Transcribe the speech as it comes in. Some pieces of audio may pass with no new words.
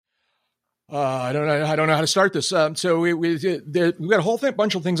I don't know. I don't know how to start this. So we've got a whole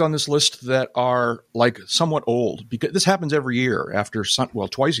bunch of things on this list that are like somewhat old, because this happens every year after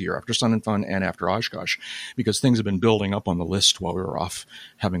twice a year, after Sun and Fun and after Oshkosh, because things have been building up on the list while we were off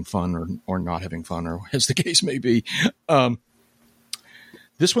having fun or not having fun, or as the case may be.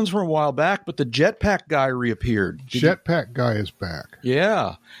 This one's from a while back, but the jetpack guy reappeared. Jetpack guy is back.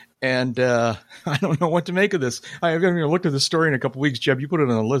 Yeah. And I don't know what to make of this. I haven't even looked at this story in a couple of weeks. Jeb, you put it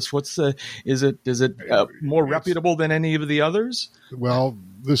on the list. Is it more reputable than any of the others? Well,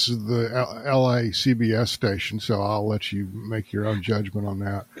 this is the LA CBS station, so I'll let you make your own judgment on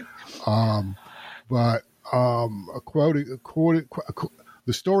that.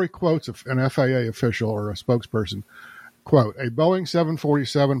 The story quotes an FAA official or a spokesperson. Quote, a Boeing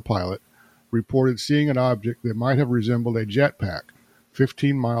 747 pilot reported seeing an object that might have resembled a jetpack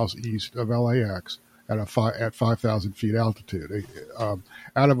 15 miles east of LAX at 5,000 feet altitude. Out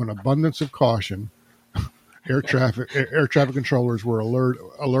of an abundance of caution, air traffic controllers were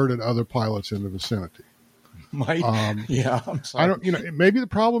alerted other pilots in the vicinity. I'm sorry. Maybe the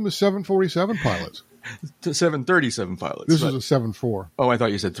problem is 747 pilots. 737 pilots. This is a 7-4. Oh, I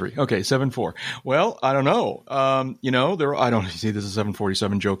thought you said 3. Okay, 7-4. Well, I don't know. I don't see there's a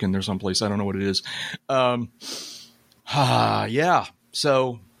 747 joke in there someplace. I don't know what it is. Yeah.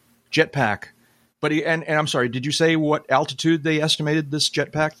 So, jetpack. But I'm sorry, did you say what altitude they estimated this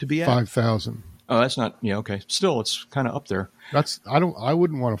jetpack to be at? 5,000. Oh, that's not, yeah, okay. Still, it's kind of up there. I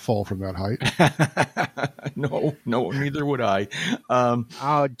wouldn't want to fall from that height. No, neither would I.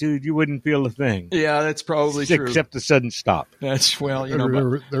 Oh, dude, you wouldn't feel a thing. Yeah, that's probably true. Except the sudden stop. That's, well,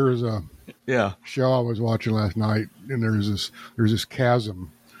 there was a show I was watching last night, and there's this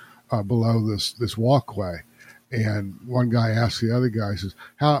chasm below this walkway. And one guy asks the other guy, says,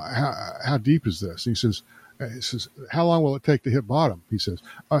 how deep is this? And he says, how long will it take to hit bottom? He says,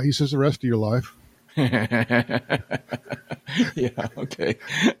 the rest of your life. Yeah, okay.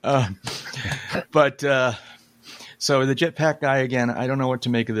 So the jetpack guy, again, I don't know what to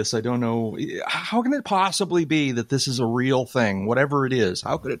make of this. I don't know. How can it possibly be that this is a real thing, whatever it is?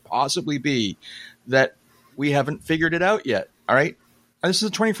 How could it possibly be that we haven't figured it out yet? All right. This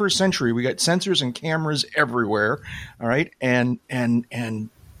is the 21st century. We got sensors and cameras everywhere. All right. And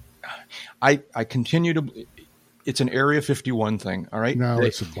I continue to, it's an Area 51 thing. All right. No,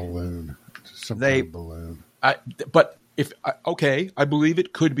 it's a balloon. Some kind of balloon. I believe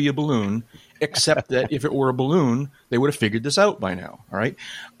it could be a balloon, except that if it were a balloon, they would have figured this out by now. All right.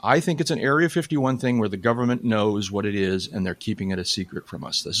 I think it's an Area 51 thing where the government knows what it is and they're keeping it a secret from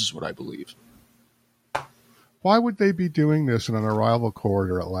us. This is what I believe. Why would they be doing this in an arrival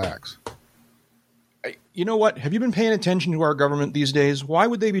corridor at LAX? You know what? Have you been paying attention to our government these days? Why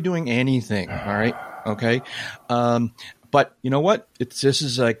would they be doing anything? All right. Okay. But you know what? This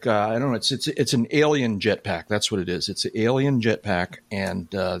is like I don't know. It's an alien jetpack. That's what it is. It's an alien jetpack, and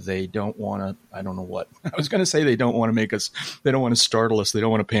they don't want to. I don't know what I was going to say. They don't want to make us. They don't want to startle us. They don't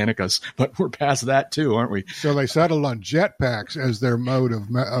want to panic us. But we're past that too, aren't we? So they settled on jetpacks as their mode of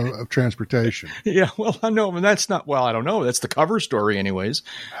transportation. Yeah. Well, I know, and that's not. Well, I don't know. That's the cover story, anyways.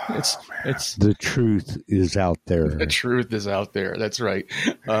 It's the truth is out there. The truth is out there. That's right.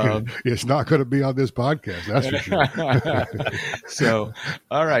 It's not going to be on this podcast. That's for sure. So,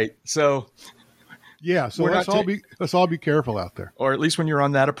 all right. So, yeah. So let's all be careful out there, or at least when you're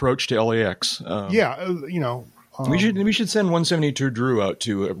on that approach to LAX. We should send 172 Drew out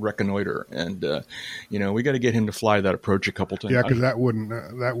to reconnoiter, and we got to get him to fly that approach a couple times. Yeah, because that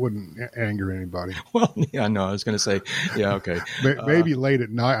wouldn't anger anybody. Well, yeah, no, I was going to say, yeah, okay, maybe late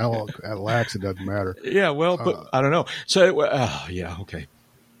at night at LAX it doesn't matter. Yeah, well, but I don't know. So, yeah, okay.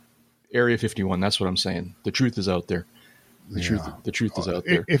 Area 51. That's what I'm saying. The truth is out there. The truth is out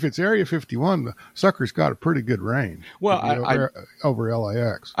there. If it's Area 51, the sucker's got a pretty good range. Well, over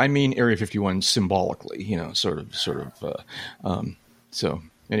LAX. I mean Area 51 symbolically, sort of. So,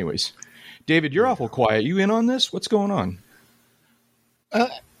 anyways, David, you're awful quiet. You in on this? What's going on?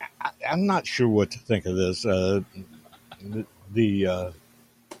 I'm not sure what to think of this.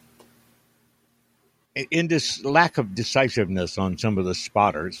 In this lack of decisiveness on some of the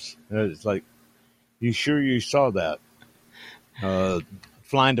spotters, it's like, you sure you saw that?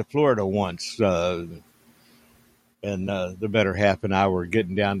 Flying to Florida once, and the better half an hour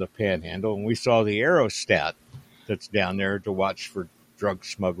getting down to Panhandle, and we saw the aerostat that's down there to watch for drug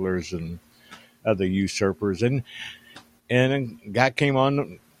smugglers and other usurpers. And a guy came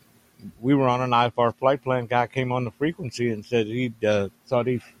on. We were on an IFR flight plan. Guy came on the frequency and said he thought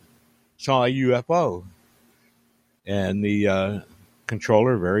he saw a UFO, and the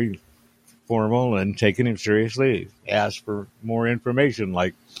controller, very formal and taking him seriously, asked for more information,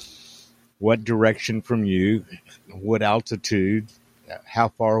 like what direction from you, what altitude, how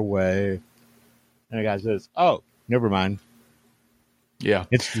far away. And the guy says, "Oh, never mind. Yeah.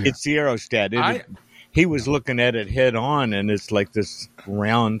 It's the aerostat." He was looking at it head on, and it's like this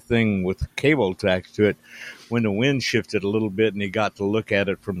round thing with cable attached to it. When the wind shifted a little bit and he got to look at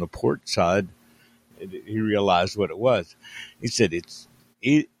it from the port side, he realized what it was. He said it's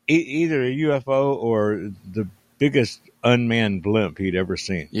either a UFO or the biggest unmanned blimp he'd ever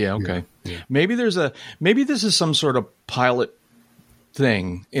seen. Yeah. Okay. Yeah. Maybe this is some sort of pilot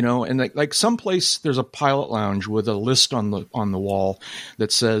thing, and like someplace there's a pilot lounge with a list on the wall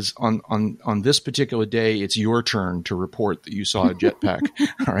that says on this particular day it's your turn to report that you saw a jetpack.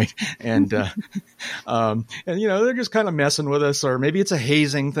 All right, and they're just kind of messing with us, or maybe it's a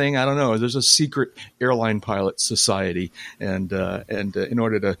hazing thing. I don't know. There's a secret airline pilot society, and in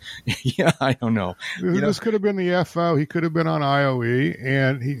order to I don't know. This could have been the FO. He could have been on IOE,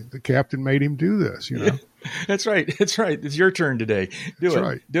 and the captain made him do this. That's right. It's your turn today.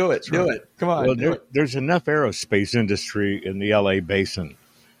 Do it. Come on. Well, there's enough aerospace industry in the LA basin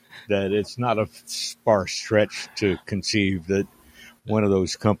that it's not a sparse stretch to conceive that one of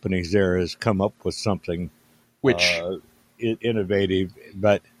those companies there has come up with something innovative.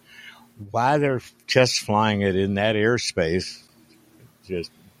 But why they're just flying it in that airspace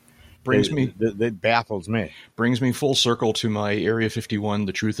just that baffles me. Brings me full circle to my Area 51,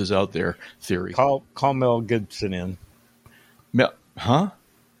 the truth is out there theory. Call Mel Gibson in.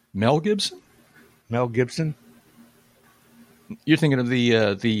 Mel Gibson? Mel Gibson? You're thinking of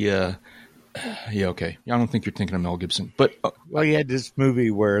the yeah, okay. I don't think you're thinking of Mel Gibson. But well, he had this movie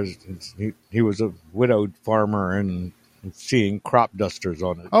where he was a widowed farmer and seeing crop dusters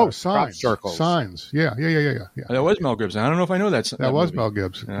on it. Signs. Circles. Signs. Yeah. That was Mel Gibson. I don't know if I know that. That was movie. Mel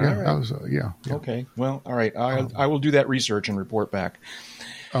Gibson. All yeah, right. that was. Yeah. Okay. Well, all right. I will do that research and report back.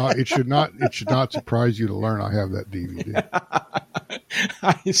 It should not surprise you to learn I have that DVD.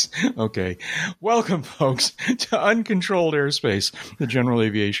 Okay. Welcome, folks, to Uncontrolled Airspace, the General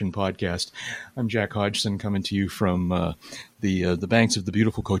Aviation Podcast. I'm Jack Hodgson, coming to you from the banks of the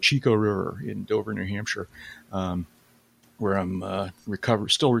beautiful Cocheco River in Dover, New Hampshire. Where I'm not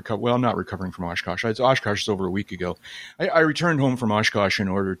recovering from Oshkosh. Oshkosh is over a week ago. I returned home from Oshkosh in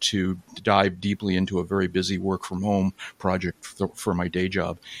order to dive deeply into a very busy work from home project for my day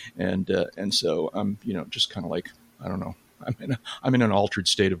job, and so I'm just kind of like, I don't know. I'm in an altered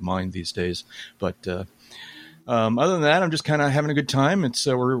state of mind these days, but other than that, I'm just kind of having a good time. It's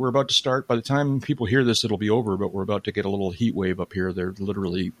we're about to start. By the time people hear this, it'll be over. But we're about to get a little heat wave up here. They're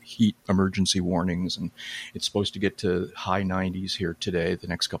literally heat emergency warnings, and it's supposed to get to high 90s here today, the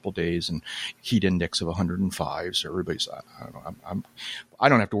next couple of days, and heat index of 105. So everybody's, I don't know, I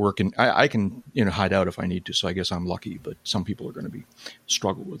don't have to work, and I can hide out if I need to. So I guess I'm lucky. But some people are going to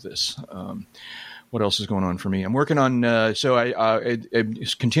struggle with this. What else is going on for me? I'm working on, I'm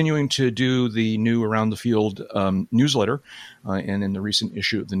continuing to do the new Around the Field newsletter. And in the recent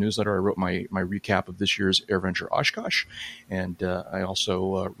issue of the newsletter, I wrote my recap of this year's AirVenture Oshkosh. And I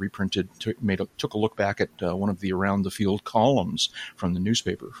also took a look back at one of the Around the Field columns from the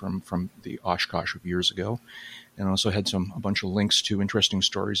newspaper from the Oshkosh of years ago. And also had a bunch of links to interesting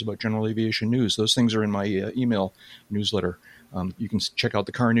stories about general aviation news. Those things are in my email newsletter. You can check out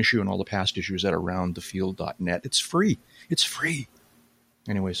the current issue and all the past issues at aroundthefield.net. It's free.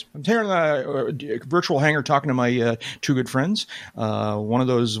 Anyways, I'm here in a virtual hangar talking to my two good friends. One of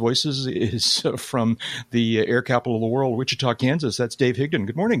those voices is from the air capital of the world, Wichita, Kansas. That's Dave Higdon.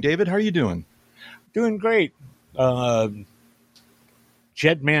 Good morning, David. How are you doing? Doing great.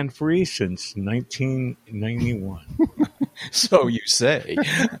 Jetman free since 1991. So you say.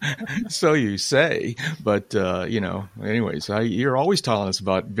 But, anyways, you're always telling us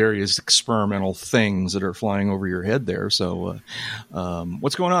about various experimental things that are flying over your head there. So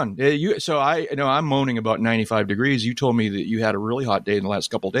what's going on? I'm moaning about 95 degrees. You told me that you had a really hot day in the last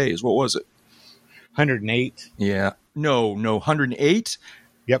couple of days. What was it? 108. Yeah. No, 108?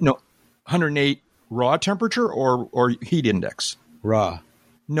 Yep. No, 108 raw temperature or heat index? Raw.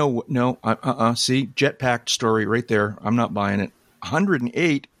 No. See, jetpack story right there. I'm not buying it.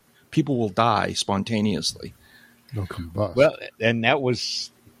 108 people will die spontaneously. They'll combust. Well, and that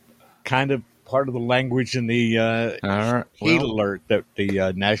was kind of part of the language in the heat alert that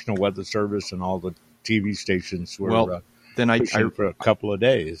the National Weather Service and all the TV stations were then I for a couple of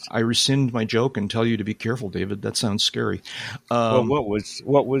days. I rescind my joke and tell you to be careful, David. That sounds scary. Well,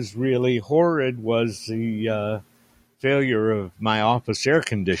 what was really horrid was the failure of my office air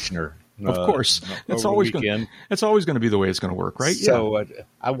conditioner. Of course, it's always going to be the way it's going to work, right? So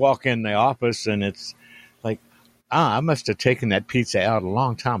I walk in the office and it's like, I must have taken that pizza out a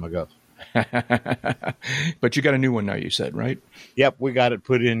long time ago. But you got a new one now, you said, right? Yep, we got it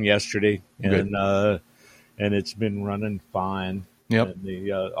put in yesterday, Good. and it's been running fine. Yep. And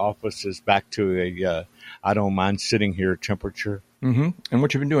the office is back to a I don't mind sitting here temperature. Mm-hmm. And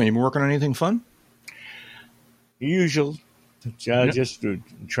what you been doing? You been working on anything fun? Usual, just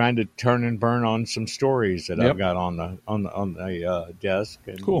trying to turn and burn on some stories that Yep. I've got on the desk.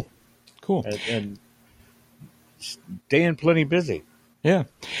 And, Cool. and staying plenty busy. Yeah.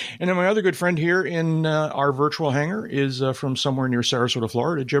 And then my other good friend here in our virtual hangar is from somewhere near Sarasota,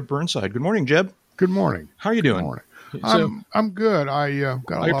 Florida, Jeb Burnside. Good morning, Jeb. Good morning. How are you doing? Good morning. So, I'm good. I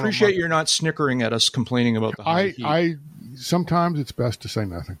got. I appreciate you're not snickering at us complaining about the high heat. I sometimes it's best to say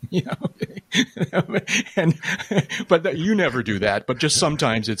nothing. Yeah, okay. But you never do that. But just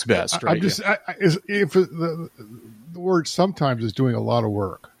sometimes it's best, right? If the word sometimes is doing a lot of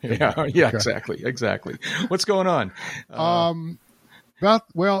work. Yeah, Okay. exactly. What's going on? Kind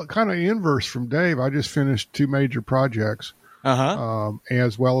of inverse from Dave. I just finished 2 major projects,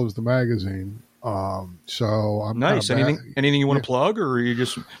 as well as the magazine. So I'm nice. Anything you want to plug, or are you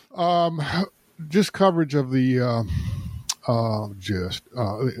just coverage of the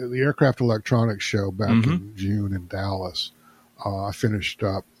aircraft electronics show back in June in Dallas. I finished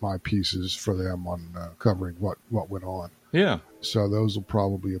up my pieces for them on covering what went on. Yeah. So those will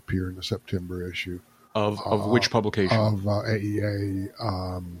probably appear in the September issue of which publication? Of AEA.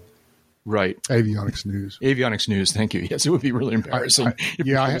 Right. Avionics News. Avionics News. Thank you. Yes, it would be really embarrassing if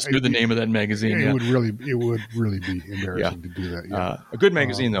you knew the name of that magazine. It would really be embarrassing to do that. Yeah. A good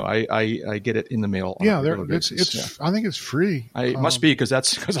magazine, though. I get it in the mail. I think it's free. It must be because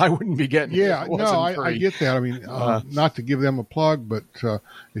I wouldn't be getting. Yeah, it I get that. I mean, not to give them a plug, but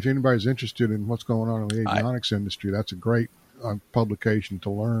if anybody's interested in what's going on in the avionics industry, that's a great publication to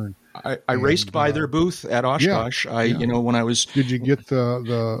learn. I raced by their booth at Oshkosh. When I was. Did you get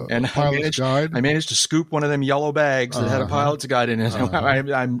the pilot's guide? I managed to scoop one of them yellow bags that had a pilot's guide in it.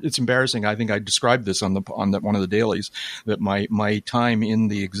 It's embarrassing. I think I described this on one of the dailies that my time in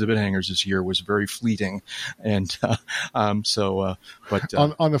the exhibit hangars this year was very fleeting, and on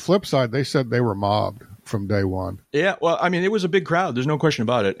the flip side, they said they were mobbed from day one. Yeah, well, I mean, it was a big crowd. There's no question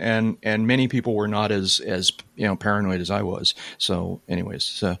about it, and many people were not as paranoid as I was. So,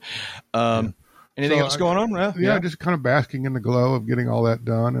 anyways, anything else going on? Yeah, just kind of basking in the glow of getting all that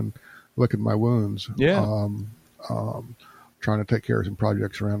done and licking my wounds. Yeah, trying to take care of some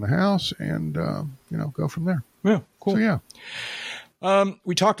projects around the house and go from there. Yeah, cool. So yeah.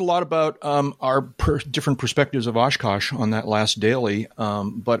 We talked a lot about our different perspectives of Oshkosh on that last daily,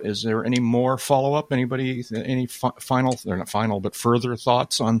 but is there any more follow-up? Anybody, any final, they're not final, but further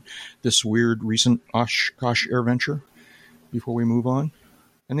thoughts on this weird recent Oshkosh air venture before we move on?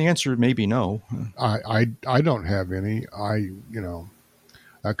 And the answer may be no. I don't have any. I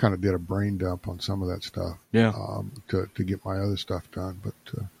kind of did a brain dump on some of that stuff. Yeah. To get my other stuff done, but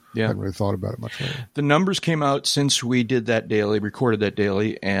yeah. I hadn't really thought about it much later. The numbers came out since we did that daily, recorded that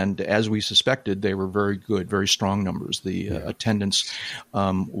daily, and as we suspected, they were very good, very strong numbers. The attendance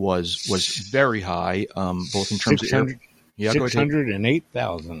was very high, both in terms of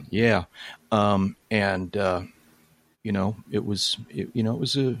 608,000. Yeah, it was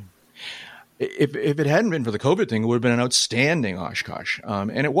a. If it hadn't been for the COVID thing, it would have been an outstanding Oshkosh,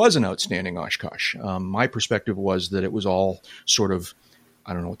 and it was an outstanding Oshkosh. My perspective was that it was all sort of,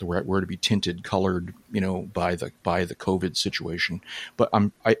 I don't know what the right word to be, tinted, colored, by the COVID situation. But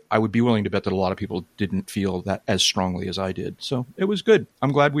I would be willing to bet that a lot of people didn't feel that as strongly as I did. So it was good.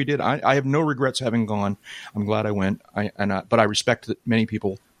 I'm glad we did. I have no regrets having gone. I'm glad I went. But I respect that many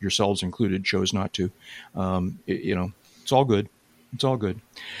people, yourselves included, chose not to. It's all good. It's all good.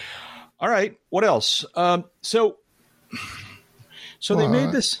 All right. What else? So they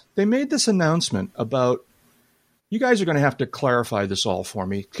made this announcement about. You guys are going to have to clarify this all for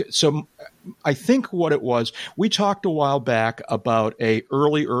me. So I think what it was, we talked a while back about a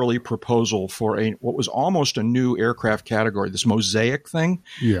early proposal for what was almost a new aircraft category, this Mosaic thing.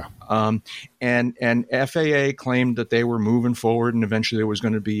 Yeah. And FAA claimed that they were moving forward, and eventually there was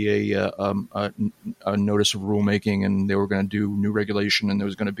going to be a notice of rulemaking, and they were going to do new regulation, and there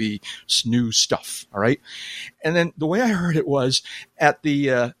was going to be new stuff. All right. And then the way I heard it was at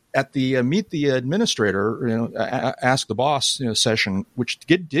the meet the administrator, ask the boss session, which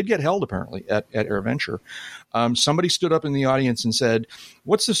did get held apparently at AirVenture. Somebody stood up in the audience and said,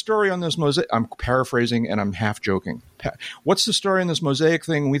 "What's the story on this Mosaic?" I'm paraphrasing and I'm half joking. "What's the story on this Mosaic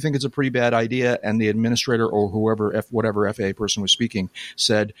thing? We think it's a pretty bad idea." And the administrator or whatever FAA person was speaking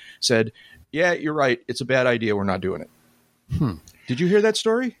said, "Yeah, you're right. It's a bad idea. We're not doing it." Did you hear that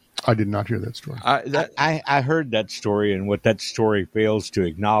story? I did not hear that story. I heard that story, and what that story fails to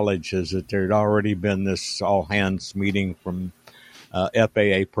acknowledge is that there had already been this all-hands meeting from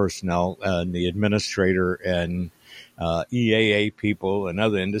FAA personnel and the administrator and EAA people and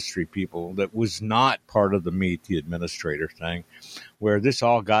other industry people that was not part of the meet the administrator thing, where this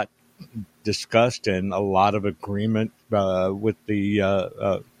all got discussed and a lot of agreement with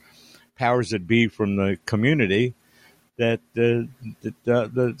the powers that be from the community that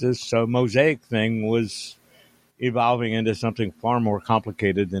this Mosaic thing was evolving into something far more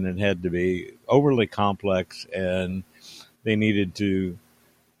complicated than it had to be, overly complex, and they needed to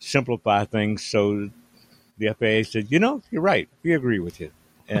simplify things. So the FAA said, you're right. We agree with you.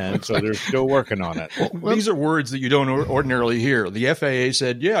 And so they're still working on it. Well, these are words that you don't ordinarily hear. The FAA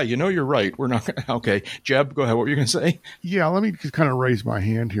said, yeah, you're right. We're not going to. Okay. Jeb, go ahead. What were you going to say? Yeah, let me just kind of raise my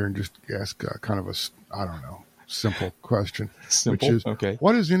hand here and just ask kind of simple question. Simple? Which is, okay.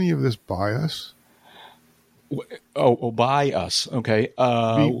 What is any of this bias? By us. Okay.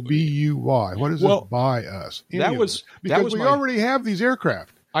 B-U-Y. What is this by us? Because we already have these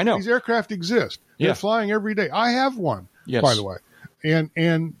aircraft. I know. These aircraft exist. They're flying every day. I have one, by the way.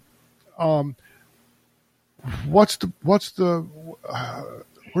 And where's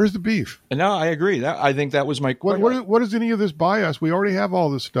the beef? And no, I agree. I think that was my question. What is any of this bias? We already have all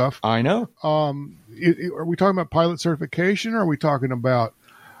this stuff. I know. Are we talking about pilot certification? Or are we talking about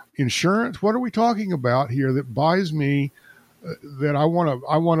insurance? What are we talking about here that buys me that I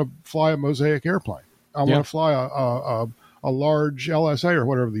want to fly a Mosaic airplane? I want to fly a large LSA or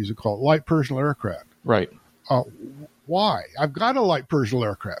whatever these are called, light personal aircraft. Right. Why? I've got a light personal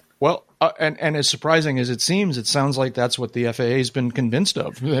aircraft. Well, and as surprising as it seems, it sounds like that's what the FAA has been convinced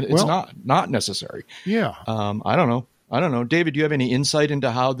of, that it's not necessary. Yeah. I don't know. David, do you have any insight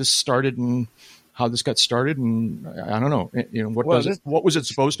into how this started and how this got started? And I don't know. What was it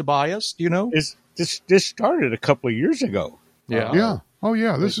supposed to buy us? Do you know? This started a couple of years ago. Yeah. Yeah. Oh,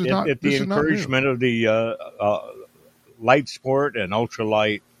 yeah. This is not at the encouragement of the light sport and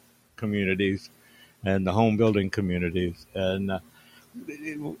ultralight communities and the home building communities. And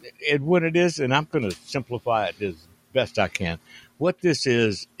what it is, and I'm going to simplify it as best I can. What this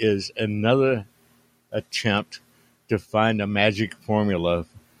is another attempt to find a magic formula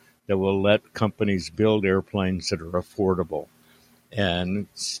that will let companies build airplanes that are affordable and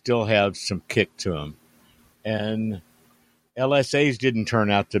still have some kick to them. And LSAs didn't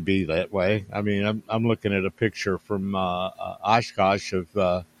turn out to be that way. I mean, I'm looking at a picture from Oshkosh of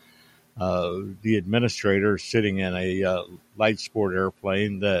the administrator sitting in a light sport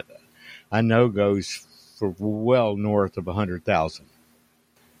airplane that I know goes for well north of 100,000,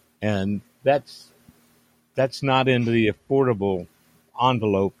 and that's not into the affordable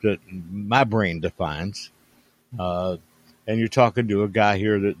envelope that my brain defines. And you're talking to a guy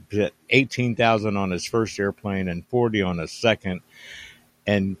here that 18,000 on his first airplane and 40 on his second,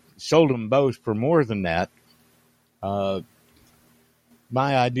 and sold them both for more than that.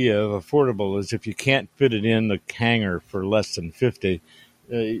 My idea of affordable is if you can't fit it in the hangar for less than 50,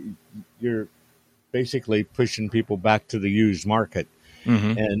 you're basically pushing people back to the used market.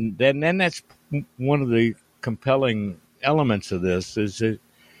 Mm-hmm. And then that's one of the compelling elements of this is that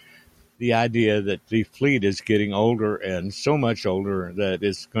the idea that the fleet is getting older and so much older that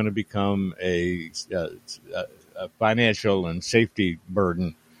it's going to become a financial and safety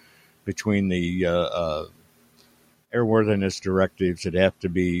burden between the airworthiness directives that have to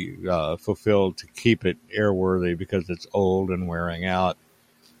be fulfilled to keep it airworthy because it's old and wearing out,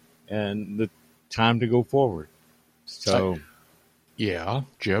 and the time to go forward. So, yeah,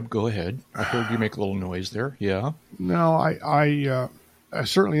 Jeb, go ahead. I heard you make a little noise there. Yeah. No, I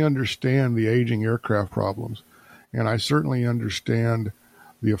certainly understand the aging aircraft problems, and I certainly understand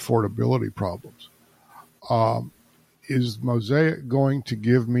the affordability problems. Is Mosaic going to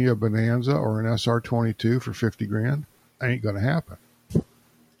give me a Bonanza or an SR-22 for $50,000? Ain't going to happen.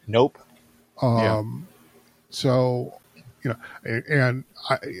 Nope. So, and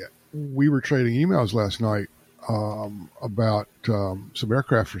we were trading emails last night about some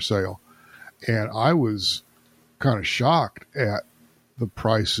aircraft for sale, and I was kind of shocked at the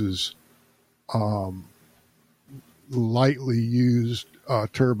prices lightly used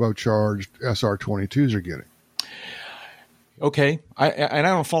turbocharged SR-22s are getting. Okay, and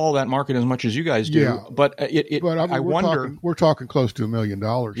I don't follow that market as much as you guys do, Yeah. but But I mean, I wonder. we're talking close to $1 million.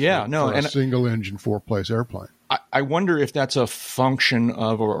 Yeah, for a single engine 4-place airplane. I wonder if that's a function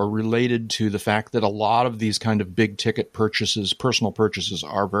of or related to the fact that a lot of these kind of big ticket purchases, personal purchases,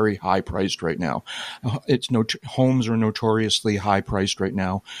 are very high priced right now. Homes are notoriously high priced right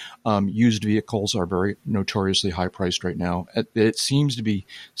now. Used vehicles are very notoriously high priced right now. It seems to be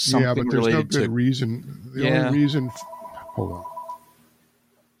something Yeah, but there's no related good to reason. The only reason. Hold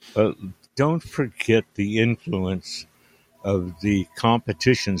on. Don't forget the influence of the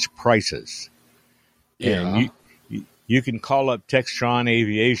competition's prices. Yeah. And you can call up Textron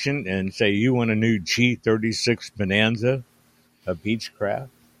Aviation and say you want a new G36 Bonanza, a Beechcraft,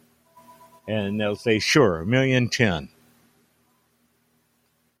 and they'll say sure, $1,010,000.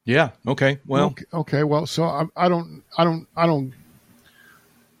 Yeah. Okay. Well. Okay. Well, so I don't.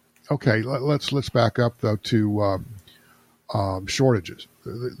 Okay. Let's back up though to shortages.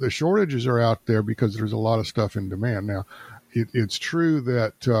 The shortages are out there because there's a lot of stuff in demand now. It's true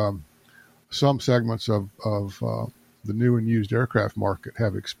that some segments of the new and used aircraft market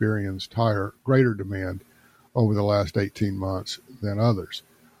have experienced greater demand over the last 18 months than others.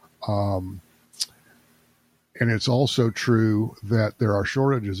 And it's also true that there are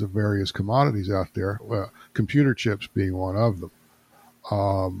shortages of various commodities out there, computer chips being one of them.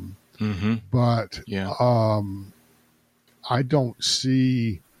 But I don't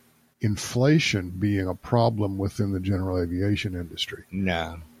see inflation being a problem within the general aviation industry.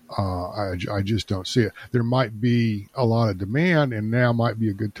 No. I just don't see it. There might be a lot of demand, and now might be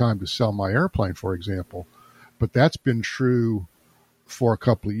a good time to sell my airplane, for example. But that's been true for a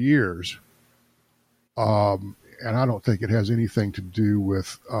couple of years. And I don't think it has anything to do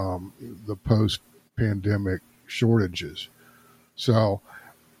with the post-pandemic shortages. So,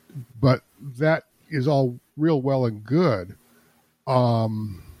 but that is all real well and good.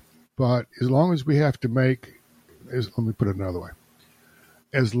 But as long as we have to let me put it another way.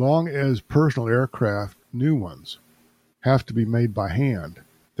 As long as personal aircraft, new ones, have to be made by hand,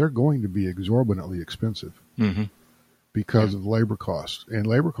 they're going to be exorbitantly expensive because of labor costs. And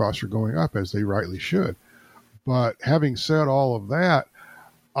labor costs are going up, as they rightly should. But having said all of that,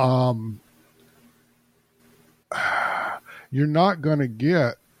 you're not going to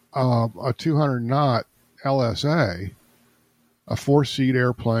get a 200-knot LSA, a 4-seat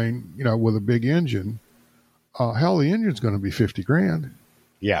airplane, with a big engine. Hell, the engine's going to be $50,000.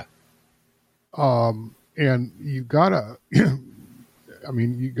 Yeah. And you gotta,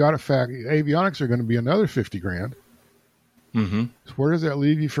 avionics are going to be another $50,000. So where does that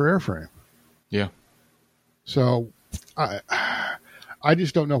leave you for airframe? Yeah. So I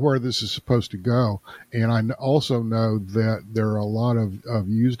just don't know where this is supposed to go. And I also know that there are a lot of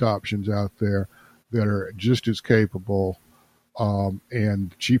used options out there that are just as capable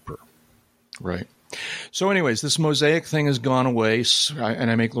and cheaper. Right. So anyways, this Mosaic thing has gone away,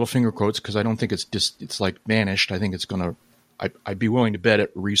 and I make little finger quotes because I don't think it's like vanished. I think it's going to, I'd be willing to bet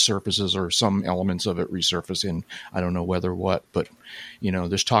it resurfaces or some elements of it resurface in, I don't know whether what, but,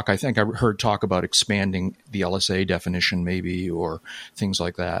 there's talk, I think I heard talk about expanding the LSA definition maybe or things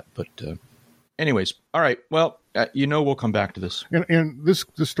like that. But anyways, all right, well, we'll come back to this. And this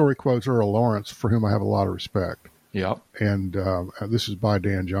story quotes Earl Lawrence, for whom I have a lot of respect. Yep. And this is by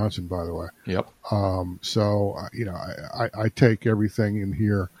Dan Johnson, by the way. Yep. So, I take everything in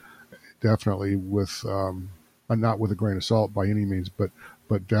here definitely with, not with a grain of salt by any means, but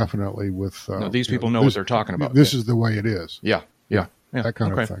definitely with. No, these people know what they're talking about. This is the way it is. Yeah. That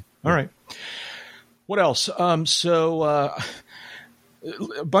kind of thing. All right. What else? So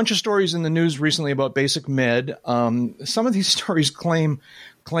a bunch of stories in the news recently about Basic Med. Some of these stories claim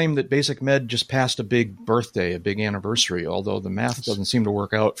that Basic Med just passed a big birthday, a big anniversary, although the math doesn't seem to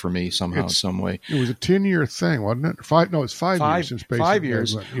work out for me somehow, some way. It was a 10-year thing, wasn't it? It's 5 years since Basic 5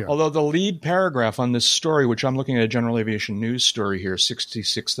 years. Med. Yeah. Although the lead paragraph on this story, which I'm looking at a General Aviation News story here,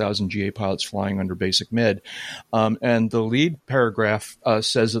 66,000 GA pilots flying under Basic Med. And the lead paragraph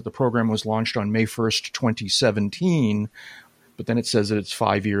says that the program was launched on May 1st, 2017, but then it says that it's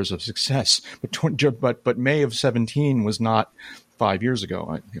 5 years of success. But May of 17 was not 5 years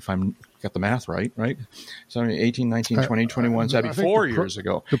ago, if I'm got the math right? So 18, 19, 20, 21, so that'd be 4 years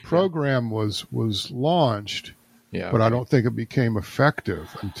ago. The program was launched, but I don't think it became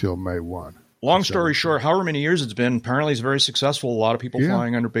effective until May 1. Long story short, however many years it's been, apparently it's very successful. A lot of people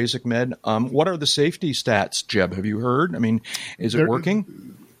flying under Basic Med. What are the safety stats, Jeb? Have you heard? I mean, is it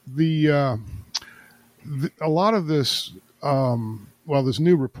working? A lot of this, this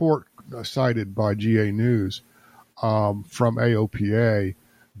new report cited by GA News from AOPA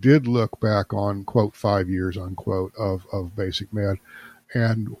did look back on, quote, 5 years, unquote, of basic med.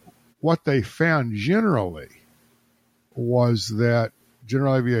 And what they found generally was that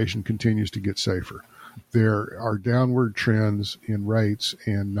general aviation continues to get safer. There are downward trends in rates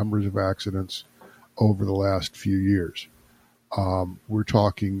and numbers of accidents over the last few years. We're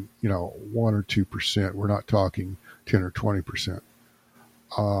talking, 1 or 2%. We're not talking 10 or 20%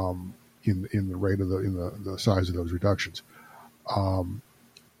 in the rate of the size of those reductions.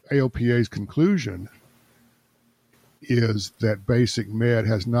 AOPA's conclusion is that basic med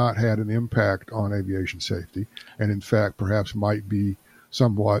has not had an impact on aviation safety, and in fact, perhaps might be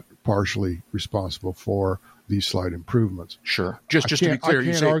somewhat partially responsible for these slight improvements. Sure. Just to be clear,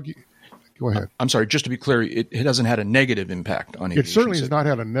 you say. Argue. Go ahead. I'm sorry. Just to be clear, it hasn't had a negative impact on aviation. It certainly safety. has not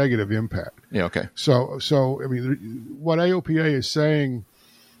had a negative impact. Yeah. Okay. So I mean, what AOPA is saying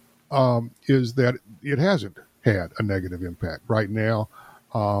is that it hasn't had a negative impact. Right now,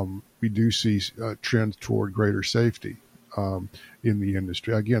 we do see trends toward greater safety in the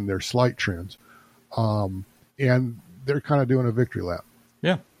industry. Again, they're slight trends, and they're kind of doing a victory lap.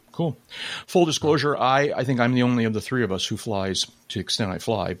 Yeah, cool. Full disclosure, I think I'm the only of the three of us who flies, to the extent I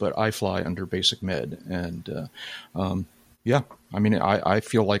fly, but I fly under basic med. And yeah, I mean, I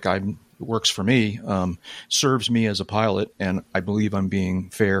feel like it works for me, serves me as a pilot, and I believe I'm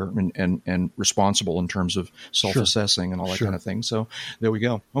being fair and responsible in terms of self-assessing and all that kind of thing. So there we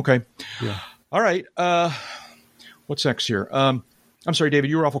go. Okay. Yeah. All right. What's next here? I'm sorry,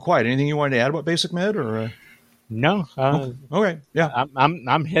 David, you were awful quiet. Anything you wanted to add about basic med or? No. Okay. Yeah.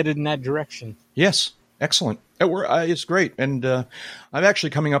 I'm headed in that direction. Yes. Excellent. It's great. And I'm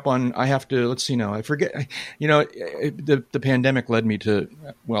actually coming up on, I have to, let's see now, I forget, the pandemic led me to,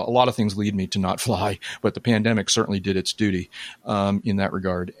 well, a lot of things lead me to not fly, but the pandemic certainly did its duty in that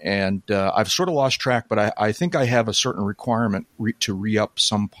regard. And I've sort of lost track, but I think I have a certain requirement to re-up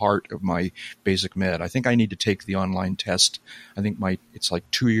some part of my basic med. I think I need to take the online test. I think it's like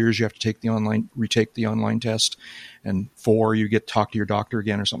 2 years you have to retake the online test. And 4, you get to talk to your doctor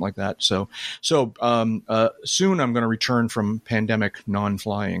again or something like that. So soon I'm going to return from pandemic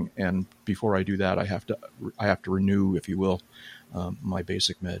non-flying, and before I do that, I have to renew, if you will, my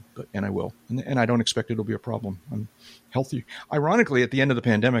basic med. And I will, and I don't expect it'll be a problem. I'm healthy. Ironically, at the end of the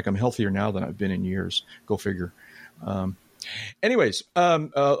pandemic, I'm healthier now than I've been in years. Go figure. Anyways,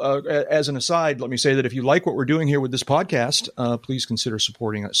 as an aside, let me say that if you like what we're doing here with this podcast, please consider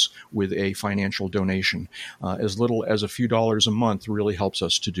supporting us with a financial donation. As little as a few dollars a month really helps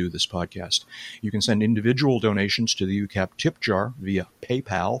us to do this podcast. You can send individual donations to the UCAP tip jar via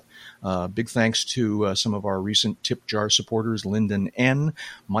PayPal. Big thanks to some of our recent tip jar supporters, Lyndon N.,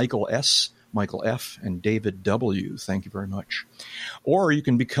 Michael S., Michael F., and David W. Thank you very much. Or you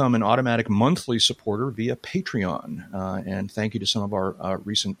can become an automatic monthly supporter via Patreon. And thank you to some of our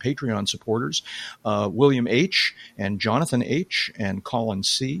recent Patreon supporters, William H., and Jonathan H., and Colin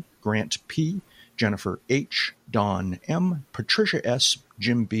C., Grant P., Jennifer H., Don M., Patricia S.,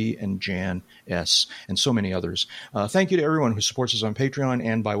 Jim B., and Jan S., and so many others. Thank you to everyone who supports us on Patreon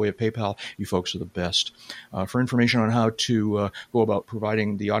and by way of PayPal. You folks are the best. For information on how to go about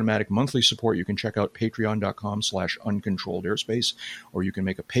providing the automatic monthly support, you can check out patreon.com/uncontrolledairspace, or you can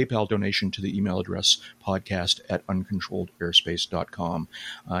make a PayPal donation to the email address podcast@uncontrolledairspace.com.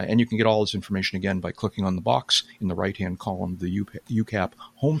 And you can get all this information again by clicking on the box in the right-hand column of the UCAP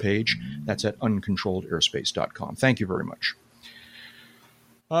homepage. That's at uncontrolledairspace.com. Thank you very much.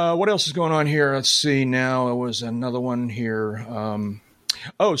 What else is going on here? Let's see now. There was another one here.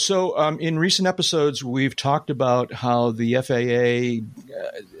 In recent episodes, we've talked about how the FAA,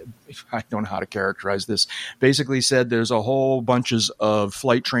 I don't know how to characterize this, basically said there's a whole bunches of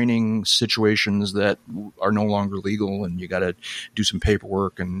flight training situations that are no longer legal, and you got to do some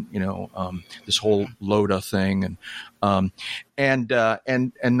paperwork, and this whole LODA thing, and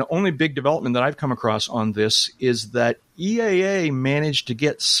the only big development that I've come across on this is that EAA managed to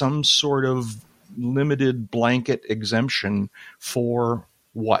get some sort of limited blanket exemption for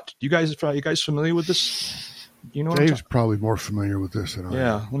what? You guys familiar with this? You know, Dave's probably more familiar with this than I am.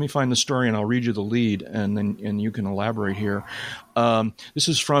 Yeah, let me find the story and I'll read you the lead, and you can elaborate here. This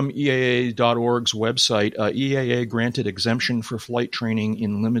is from EAA.org's website. EAA granted exemption for flight training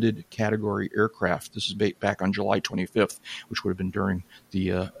in limited category aircraft. This is back on July 25th, which would have been during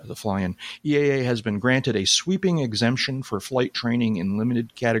the fly-in. EAA has been granted a sweeping exemption for flight training in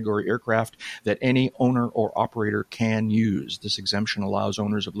limited category aircraft that any owner or operator can use. This exemption allows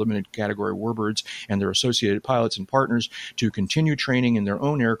owners of limited category warbirds and their associated pilots and partners to continue training in their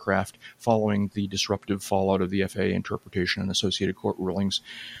own aircraft following the disruptive fallout of the FAA interpretation and associated court rulings.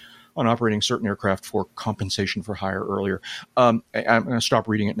 on operating certain aircraft for compensation for hire earlier. I'm going to stop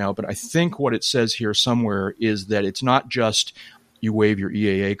reading it now, but I think what it says here somewhere is that it's not just you wave your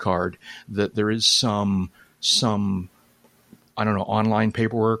EAA card, that there is some I don't know, online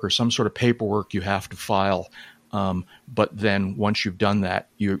paperwork or some sort of paperwork you have to file. But then once you've done that,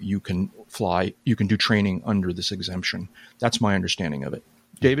 you can fly, you can do training under this exemption. That's my understanding of it.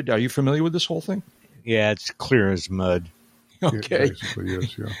 David, are you familiar with this whole thing? Yeah, it's clear as mud. Okay. It basically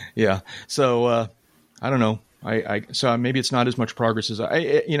is, yeah. Yeah. So, I don't know. So maybe it's not as much progress as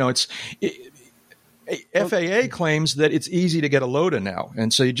FAA claims that it's easy to get a LOTA now.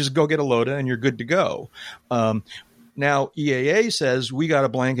 And so you just go get a LOTA and you're good to go. Now, EAA says we got a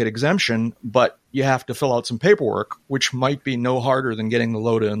blanket exemption, but you have to fill out some paperwork, which might be no harder than getting the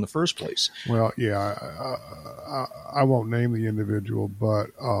LOTA in the first place. Well, yeah, I won't name the individual, but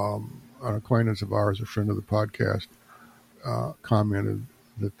an acquaintance of ours, a friend of the podcast, commented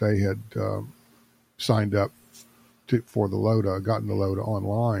that they had signed up for the LOTA, gotten the LOTA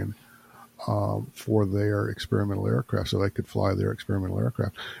online for their experimental aircraft, so they could fly their experimental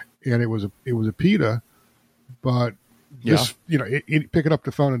aircraft, and it was a PETA, but this, picking up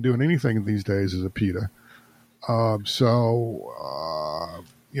the phone and doing anything these days is a PETA. I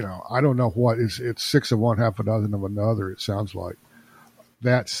don't know what it's 6 of one, half a dozen of another. It sounds like.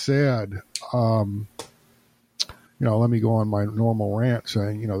 That said, let me go on my normal rant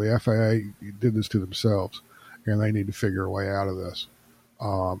saying, the FAA did this to themselves, and they need to figure a way out of this.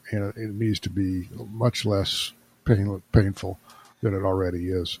 And it needs to be much less painful than it already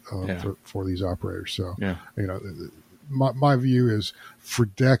is for these operators. So, my view is for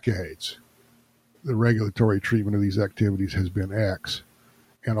decades, the regulatory treatment of these activities has been X.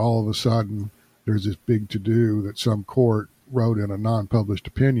 And all of a sudden, there's this big to-do that some court wrote in a non-published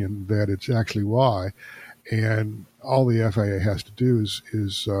opinion that it's actually Y. And all the FAA has to do is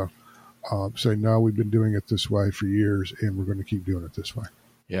say, no, we've been doing it this way for years, and we're going to keep doing it this way.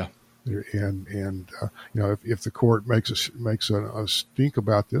 Yeah. And if the court makes a stink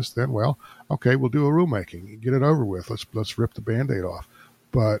about this, then okay, we'll do a rulemaking, get it over with. Let's rip the Band-Aid off.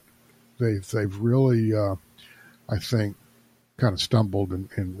 But they've really, I think, kind of stumbled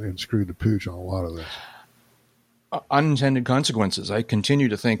and screwed the pooch on a lot of this. Unintended consequences. I continue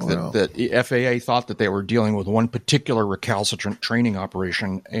to think that the FAA thought that they were dealing with one particular recalcitrant training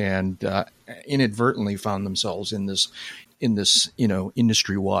operation, and inadvertently found themselves in this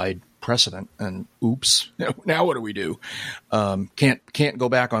industry-wide precedent. And oops, now what do we do? Can't go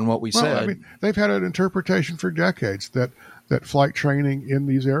back on what we said. I mean, they've had an interpretation for decades that flight training in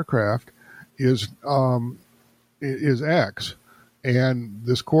these aircraft is X, and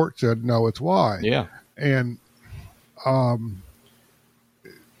this court said no, it's Y. Yeah, and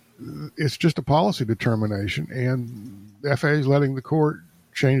it's just a policy determination, and the FAA is letting the court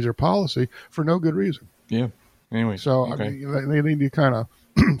change their policy for no good reason. Yeah. Anyway, so okay. I mean, they need to kind of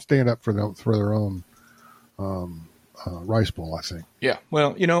stand up for their own rice bowl, I think. Yeah.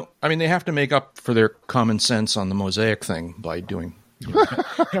 Well, they have to make up for their common sense on the Mosaic thing by doing. You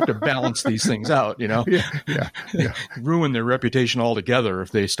have to balance these things out, Yeah. Ruin their reputation altogether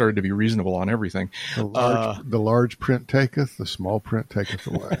if they started to be reasonable on everything. The large print taketh, the small print taketh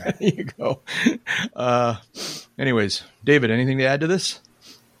away. There you go. Anyways, David, anything to add to this?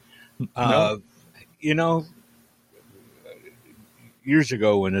 No? Years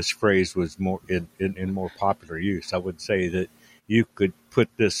ago when this phrase was more in more popular use, I would say that you could put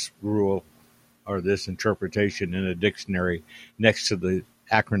this rule or this interpretation in a dictionary next to the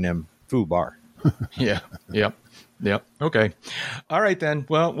acronym FUBAR. Yeah. Yep. Okay. All right then.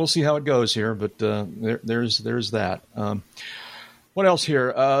 Well, we'll see how it goes here, but there's that. What else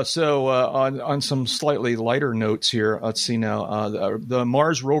here? On some slightly lighter notes here, let's see now. The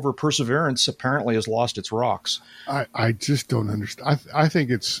Mars rover Perseverance apparently has lost its rocks. I just don't understand. I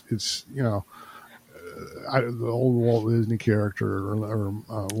think it's the old Walt Disney character or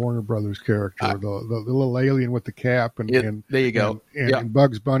Warner Brothers character, the little alien with the cap, and there you go, and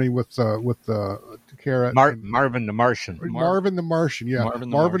Bugs Bunny with the carrot. Marvin the Martian. Marvin the Martian. Yeah,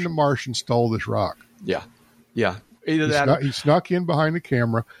 Marvin the Martian stole this rock. Yeah. He snuck in behind the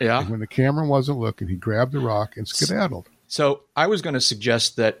camera. Yeah. And when the camera wasn't looking, he grabbed the rock and skedaddled. So I was going to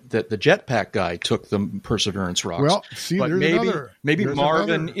suggest that the jetpack guy took the Perseverance rocks. Well, see, but maybe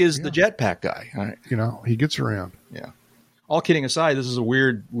Marvin is the jetpack guy. All right. He gets around. Yeah. all kidding aside, this is a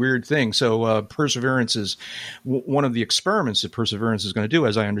weird thing. So Perseverance is one of the experiments that Perseverance is going to do,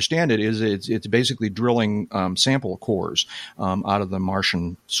 as I understand it, is it's basically drilling sample cores out of the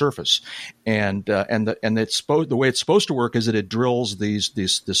Martian surface, and the way it's supposed to work is that it drills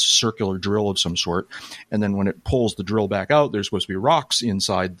this circular drill of some sort, and then when it pulls the drill back out, there's supposed to be rocks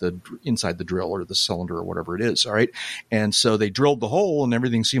inside the drill or the cylinder or whatever it is. All right, and so they drilled the hole, and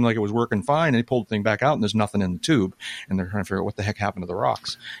everything seemed like it was working fine. And they pulled the thing back out, and there's nothing in the tube, and they're trying to figure out what the heck happened to the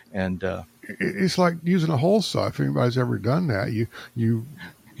rocks. And it's like using a hole saw. If anybody's ever done that, you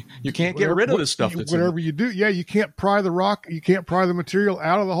can't get rid of this stuff. Whatever you do, you can't pry the rock, you can't pry the material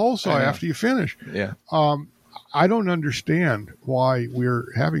out of the hole saw after you finish. Yeah. I don't understand why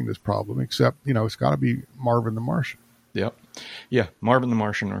we're having this problem, except it's got to be Marvin the Martian. Yep. Yeah, Marvin the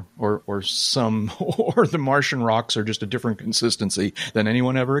Martian, or the Martian rocks are just a different consistency than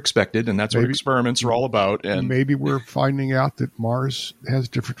anyone ever expected, and that's what experiments are all about. And maybe we're finding out that Mars has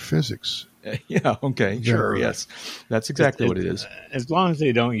different physics. Yeah. Okay. Sure. Yes, that's exactly what it is. As long as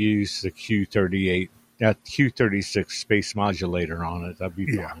they don't use the Q36 space modulator on it, that'd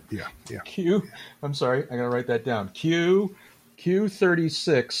be fine. Yeah. I'm sorry, I got to write that down.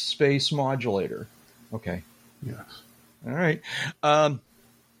 Q36 space modulator. Okay. Yes. All right.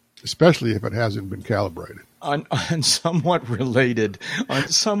 Especially if it hasn't been calibrated. On somewhat related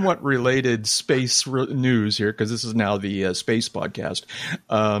space news here, because this is now the space podcast.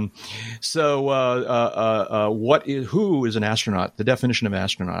 Who is an astronaut? The definition of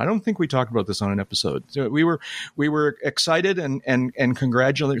astronaut. I don't think we talked about this on an episode. So we were excited and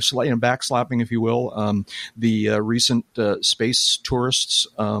congratulating, backslapping, if you will, the recent space tourists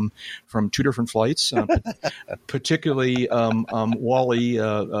from two different flights, particularly Wally,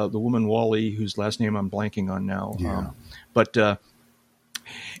 the woman Wally, whose last name I'm blanking on now. Yeah.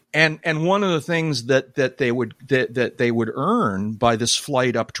 And one of the things that they would earn by this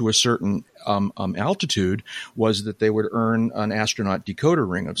flight up to a certain altitude was that they would earn an astronaut decoder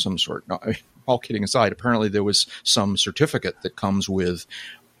ring of some sort. Now, all kidding aside, apparently there was some certificate that comes with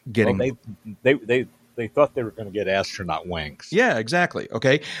getting. Well, they thought they were going to get astronaut wings. Yeah, exactly.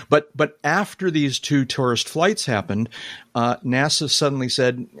 Okay, but after these two tourist flights happened, NASA suddenly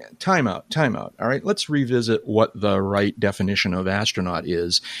said, "Time out. All right, let's revisit what the right definition of astronaut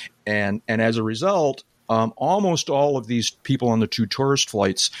is." And as a result, almost all of these people on the two tourist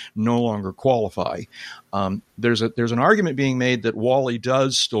flights no longer qualify. There's an argument being made that Wally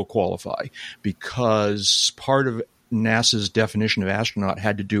does still qualify because part of NASA's definition of astronaut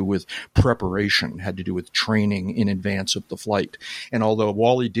had to do with preparation, had to do with training in advance of the flight. And although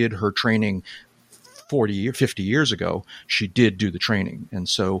Wally did her training 40 or 50 years ago, she did do the training. And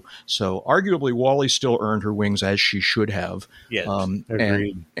so arguably Wally still earned her wings as she should have. Yes,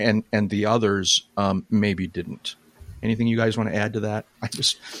 agreed. And the others maybe didn't. Anything you guys want to add to that? I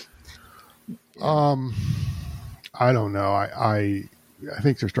don't know. I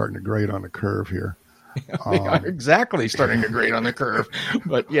think they're starting to grade on the curve here. They are exactly starting to grade on the curve,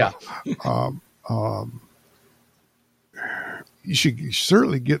 but yeah. You should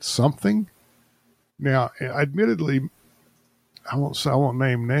certainly get something. Now, admittedly, I won't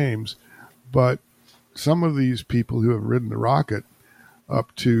name names, but some of these people who have ridden the rocket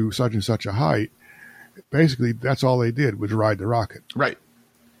up to such and such a height, basically that's all they did was ride the rocket. Right.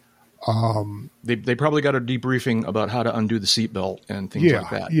 They probably got a debriefing about how to undo the seatbelt and things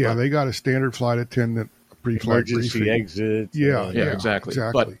like that. Yeah, they got a standard flight attendant pre-flight briefing. Exit. Yeah, exactly.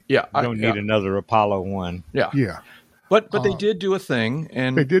 But yeah, I don't need another Apollo 1. Yeah. But they did do a thing,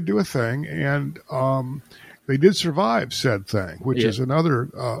 and they did survive said thing, which is another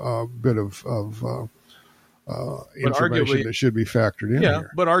bit of information that should be factored in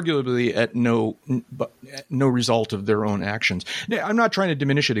here. But arguably at no result of their own actions. Now, I'm not trying to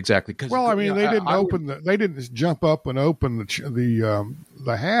diminish it exactly because they didn't jump up and open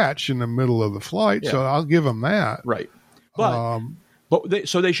the hatch in the middle of the flight, so I'll give them that. Right, but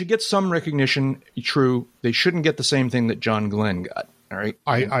they should get some recognition. True, they shouldn't get the same thing that John Glenn got. All right,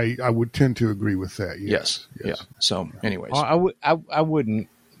 I would tend to agree with that. Yes. Yeah. So, anyways, I wouldn't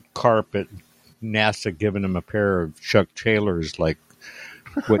carpet NASA giving him a pair of Chuck Taylors like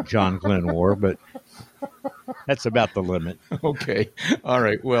what John Glenn wore, but that's about the limit. Okay. All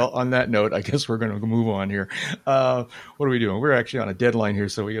right. Well, on that note, I guess we're going to move on here. What are we doing? We're actually on a deadline here,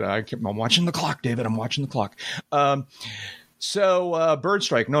 so I'm watching the clock, David. I'm watching the clock. Bird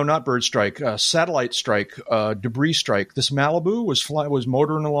strike. No, not bird strike. Satellite strike. Debris strike. This Malibu was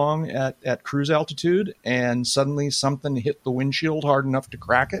motoring along at cruise altitude, and suddenly something hit the windshield hard enough to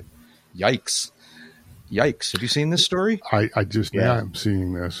crack it. Yikes. Have you seen this story? I just now am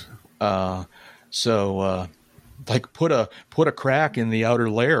seeing this. like put a crack in the outer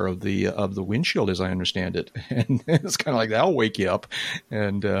layer of the windshield, as I understand it, and it's kind of like that'll wake you up.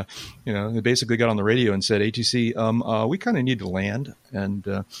 And they basically got on the radio and said, ATC, we kind of need to land,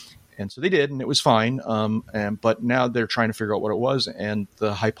 and so they did, and it was fine. But now they're trying to figure out what it was, and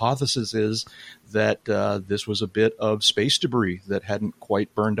the hypothesis is that this was a bit of space debris that hadn't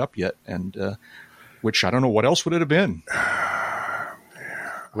quite burned up yet, and which I don't know what else would it have been.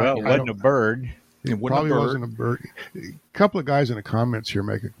 Well, it wasn't a bird. It probably wasn't a bird. A couple of guys in the comments here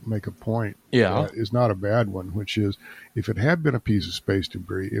make a point. Yeah, that is not a bad one, which is if it had been a piece of space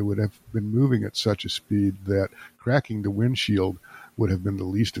debris, it would have been moving at such a speed that cracking the windshield would have been the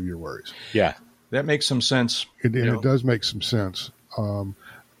least of your worries. Yeah, that makes some sense. It does make some sense.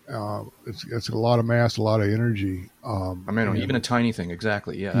 It's a lot of mass, a lot of energy. Even a tiny thing.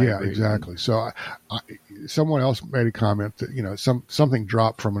 Exactly. Yeah. Yeah, exactly. So someone else made a comment that, something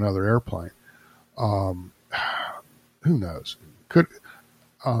dropped from another airplane. Who knows?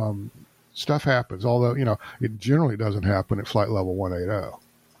 Stuff happens, although, it generally doesn't happen at flight level 180.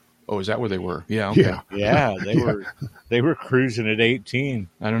 Oh, is that where they were? Yeah. Okay. Yeah. They were cruising at 18.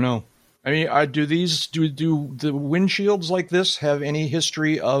 I don't know. I mean, do the windshields like this have any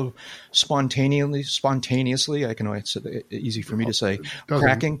history of spontaneously? I can know it's easy for me to say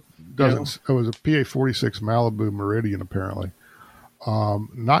cracking. Doesn't. It was a PA-46 Malibu Meridian, apparently.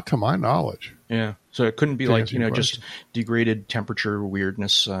 Not to my knowledge. Yeah, so it couldn't be like just degraded temperature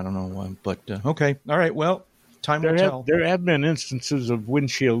weirdness. I don't know, but okay, all right. Well, time will tell. There have been instances of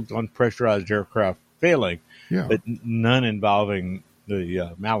windshields on pressurized aircraft failing, but none involving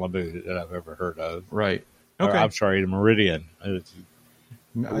the Malibu that I've ever heard of. Right. Okay. I'm sorry, the Meridian. I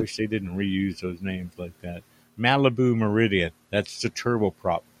wish they didn't reuse those names like that. Malibu Meridian. That's the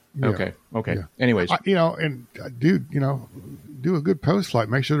turboprop. Yeah. Okay. Yeah. Anyways, dude, do a good post flight.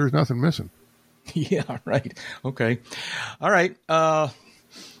 Make sure there's nothing missing. Yeah. Right. Okay. All right.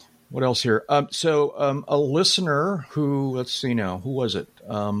 What else here? So a listener who, let's see now, who was it?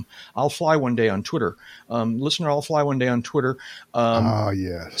 I'll Fly One Day on Twitter. Listener I'll Fly One Day on Twitter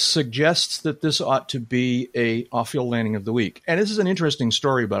yes. suggests that this ought to be a off-field landing of the week. And this is an interesting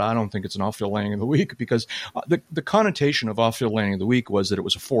story, but I don't think it's an off-field landing of the week because the connotation of off-field landing of the week was that it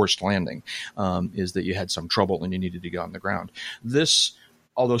was a forced landing, is that you had some trouble and you needed to get on the ground.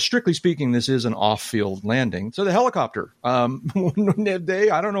 Although strictly speaking, this is an off-field landing. So the helicopter, I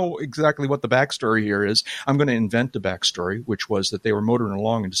don't know exactly what the backstory here is. I'm going to invent the backstory, which was that they were motoring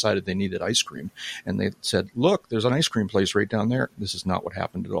along and decided they needed ice cream. And they said, look, there's an ice cream place right down there. This is not what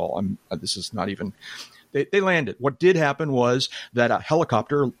happened at all. This is not even... They landed. What did happen was that a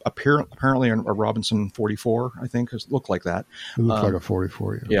helicopter, apparently a Robinson 44, I think, looked like that. It looked like a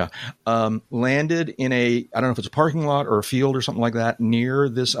 44, yeah. Landed in I don't know if it's a parking lot or a field or something like that, near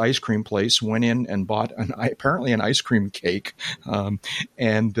this ice cream place, went in and bought apparently an ice cream cake. And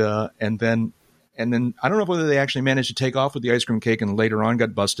then I don't know whether they actually managed to take off with the ice cream cake and later on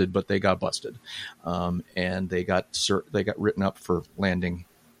got busted, but they got busted. And they got written up for landing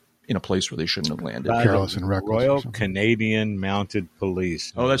in a place where they shouldn't have landed. Careless and reckless. Royal Canadian Mounted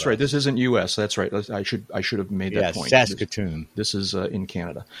Police. Oh, that's right. This isn't U.S. That's right. I should have made that point. Saskatoon. This is in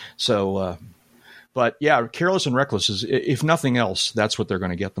Canada. So, but yeah, careless and reckless is, if nothing else, that's what they're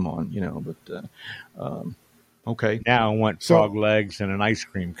going to get them on. But okay. Now I want frog legs and an ice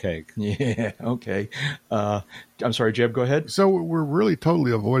cream cake. Yeah. Okay. I'm sorry, Jeb. Go ahead. So we're really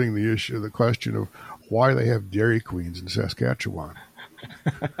totally avoiding the question of why they have Dairy Queens in Saskatchewan.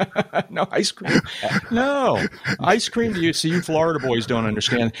 No ice cream. No ice cream. You Florida boys don't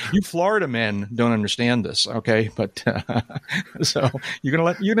understand. You Florida men don't understand this. Okay, but so you're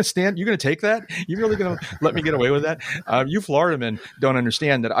gonna take that? You really gonna let me get away with that? You Florida men don't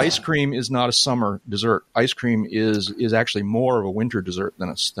understand that ice cream is not a summer dessert. Ice cream is actually more of a winter dessert than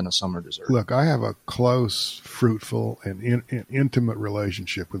a summer dessert. Look, I have a close, fruitful, and intimate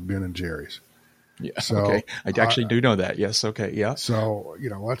relationship with Ben and Jerry's. Yeah. So, okay. I actually do know that. Yes. Okay. Yeah. So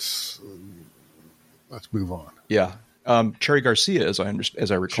let's move on. Yeah. Cherry Garcia, as I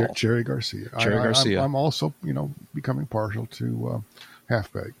recall. Cherry Garcia. Garcia. I'm also becoming partial to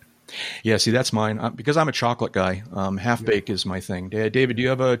half baked. Yeah. See, that's mine because I'm a chocolate guy. Half baked is my thing. David, do you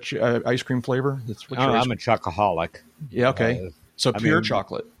have a ice cream flavor? I'm a chocoholic. Yeah. Okay. So pure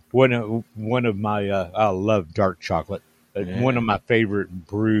chocolate. One of my I love dark chocolate. Yeah. One of my favorite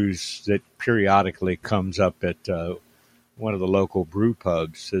brews that periodically comes up at one of the local brew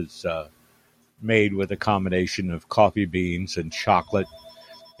pubs is made with a combination of coffee beans and chocolate,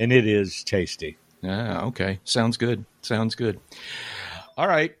 and it is tasty. Yeah, okay. Sounds good. All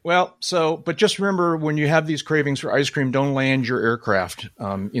right. Well, but just remember, when you have these cravings for ice cream, don't land your aircraft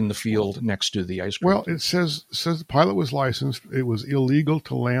in the field next to the ice cream. Well, it says the pilot was licensed. It was illegal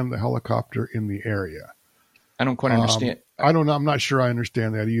to land the helicopter in the area. I don't quite understand. I don't know. I'm not sure I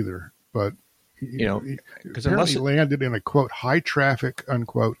understand that either. But because unless it landed in a quote high traffic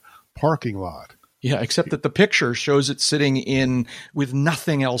unquote parking lot. Yeah, except that the picture shows it sitting in with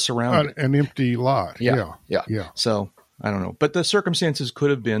nothing else around it. An empty lot. Yeah. So I don't know, but the circumstances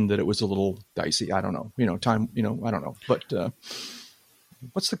could have been that it was a little dicey. I don't know. I don't know. But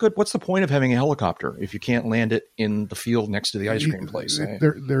what's the point of having a helicopter if you can't land it in the field next to the ice cream place?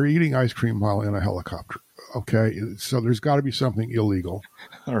 They're eating ice cream while in a helicopter. Okay, so there's got to be something illegal.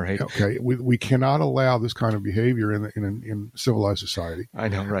 All right. Okay, we cannot allow this kind of behavior in civilized society. I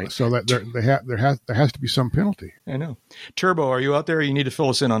know, right? So that there has to be some penalty. I know. Turbo, are you out there? You need to fill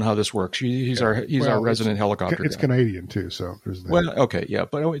us in on how this works. He's our resident helicopter. It's guy. Canadian too, so there's that. Well, okay, yeah,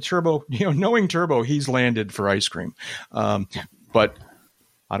 but Turbo, knowing Turbo, he's landed for ice cream, but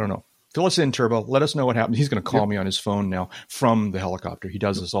I don't know. Fill us in, Turbo. Let us know what happened. He's going to call me on his phone now from the helicopter. He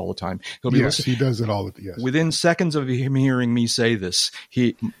does this all the time. He'll be he does it all the time. Yes. Within seconds of him hearing me say this,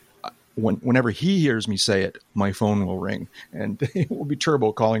 whenever he hears me say it, my phone will ring, and it will be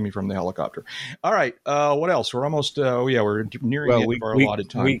Turbo calling me from the helicopter. All right. What else? We're almost. We're nearing the end of our allotted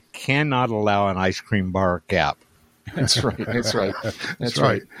time. We cannot allow an ice cream bar gap. That's right. That's right. That's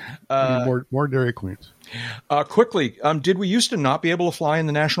right. More Dairy Queens. Quickly, did we used to not be able to fly in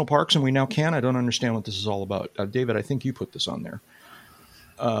the national parks and we now can? I don't understand what this is all about. David, I think you put this on there.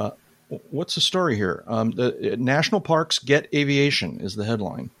 What's the story here? The national parks get aviation is the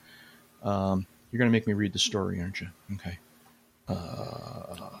headline. You're going to make me read the story, aren't you? Okay.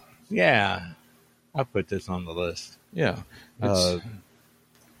 Yeah, I put this on the list. Yeah.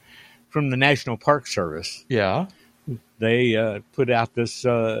 From the National Park Service. Yeah. They put out this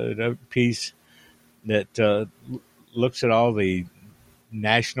piece that looks at all the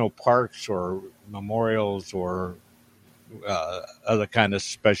national parks or memorials or other kind of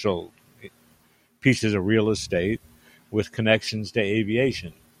special pieces of real estate with connections to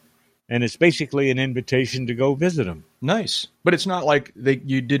aviation. And it's basically an invitation to go visit them. Nice. But it's not like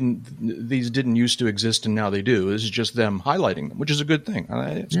these didn't used to exist and now they do. This is just them highlighting them, which is a good thing.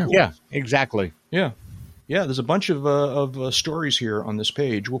 It's cool. Yeah, exactly. Yeah. Yeah, there's a bunch of stories here on this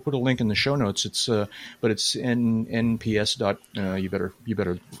page. We'll put a link in the show notes. But it's nps. You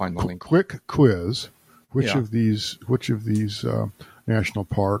better find the link. Quick quiz: Which of these national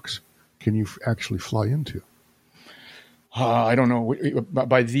parks can you actually fly into? I don't know.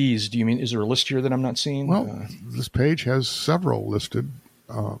 By these, do you mean is there a list here that I'm not seeing? Well, this page has several listed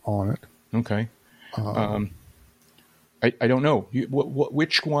on it. Okay. I don't know.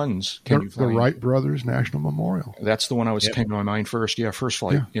 Which ones can you fly? The Wright Brothers National Memorial. That's the one I was came to my mind first. Yeah, first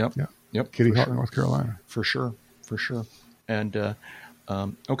flight. Yeah, Yep. Kitty Hawk, North Carolina. For sure. And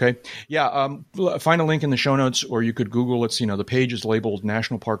okay. Yeah, find a link in the show notes, or you could Google it. The page is labeled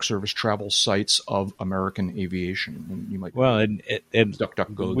National Park Service Travel Sites of American Aviation. And you might and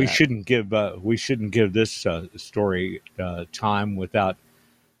DuckDuckGo. We shouldn't give this story time without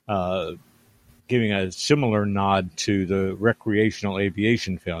giving a similar nod to the Recreational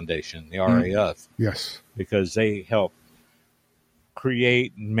Aviation Foundation, the RAF. Yes. Because they help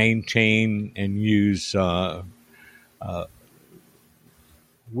create, maintain, and use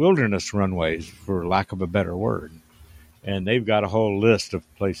wilderness runways, for lack of a better word. And they've got a whole list of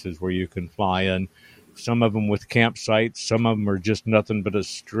places where you can fly in. Some of them with campsites. Some of them are just nothing but a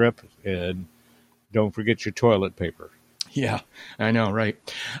strip. And don't forget your toilet paper. Yeah, I know, right?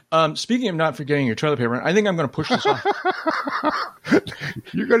 Speaking of not forgetting your toilet paper, I think I'm going to push this off.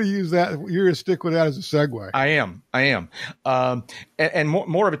 You're going to use that. You're going to stick with that as a segue. I am. And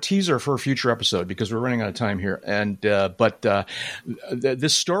more of a teaser for a future episode because we're running out of time here. And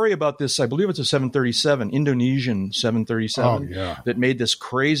this story about this, I believe it's a 737, Indonesian 737, that made this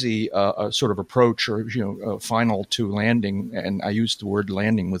crazy sort of approach or final to landing. And I used the word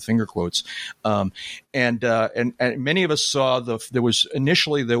landing with finger quotes. And many of us saw there was a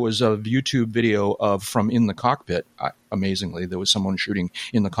YouTube video from in the cockpit. Amazingly, there was someone shooting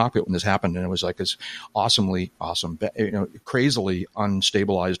in the cockpit when this happened, and it was like this awesomely awesome, crazily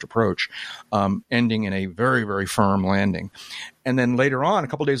unstabilized approach, ending in a very, very firm landing. And then later on, a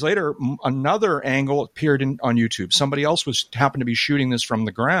couple of days later, another angle appeared on YouTube. Somebody else happened to be shooting this from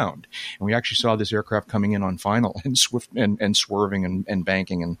the ground, and we actually saw this aircraft coming in on final and swerving and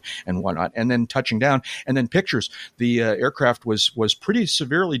banking and whatnot, and then touching down. And then pictures. The aircraft was pretty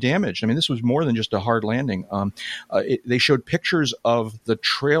severely damaged. I mean, this was more than just a hard landing. They showed pictures of the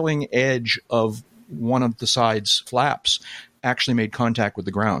trailing edge of one of the side's flaps actually made contact with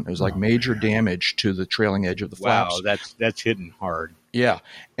the ground. It was like major damage to the trailing edge of the flaps. Wow, that's hitting hard. Yeah,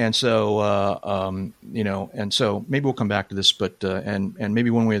 and so and so maybe we'll come back to this, but and maybe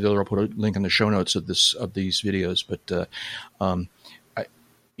one way or the other, I'll put a link in the show notes of these videos. But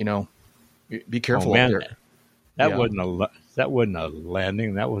be careful out there. That wasn't a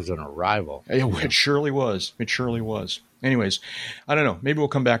landing. That was an arrival. It surely was. It surely was. Anyways, I don't know. Maybe we'll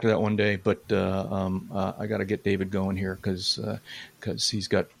come back to that one day. But I got to get David going here because he's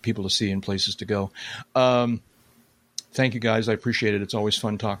got people to see and places to go. Thank you, guys. I appreciate it. It's always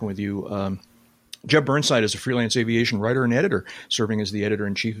fun talking with you. Jeb Burnside is a freelance aviation writer and editor, serving as the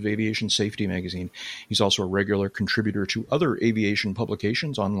editor-in-chief of Aviation Safety magazine. He's also a regular contributor to other aviation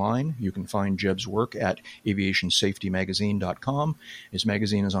publications online. You can find Jeb's work at aviationsafetymagazine.com. His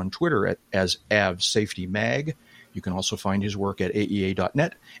magazine is on Twitter as AvSafetyMag. You can also find his work at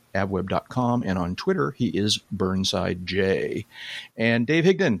aea.net, avweb.com, and on Twitter, he is BurnsideJ. And Dave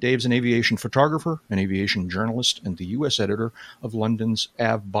Higdon. Dave's an aviation photographer, an aviation journalist, and the U.S. editor of London's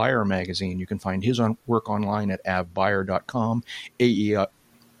AvBuyer magazine. You can find his work online at avbuyer.com,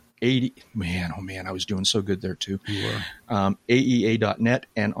 man, I was doing so good there too. You were. AEA.net,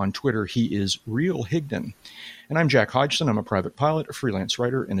 and on Twitter, he is Real Higdon. And I'm Jack Hodgson. I'm a private pilot, a freelance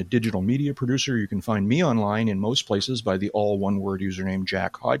writer, and a digital media producer. You can find me online in most places by the all one-word username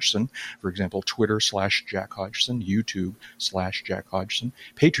Jack Hodgson. For example, Twitter /Jack Hodgson, YouTube /Jack Hodgson,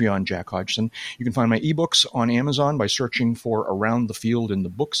 Patreon Jack Hodgson. You can find my ebooks on Amazon by searching for Around the Field in the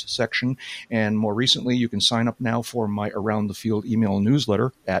books section. And more recently, you can sign up now for my Around the Field email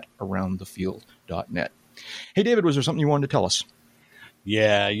newsletter at aroundthefield.net. Hey, David, was there something you wanted to tell us?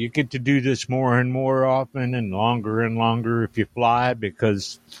 Yeah, you get to do this more and more often and longer if you fly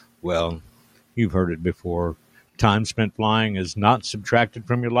because, well, you've heard it before. Time spent flying is not subtracted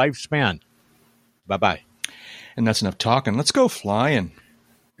from your lifespan. Bye-bye. And that's enough talking. Let's go flying.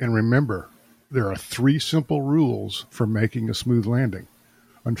 And remember, there are 3 simple rules for making a smooth landing.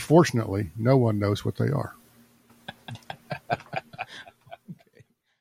 Unfortunately, no one knows what they are.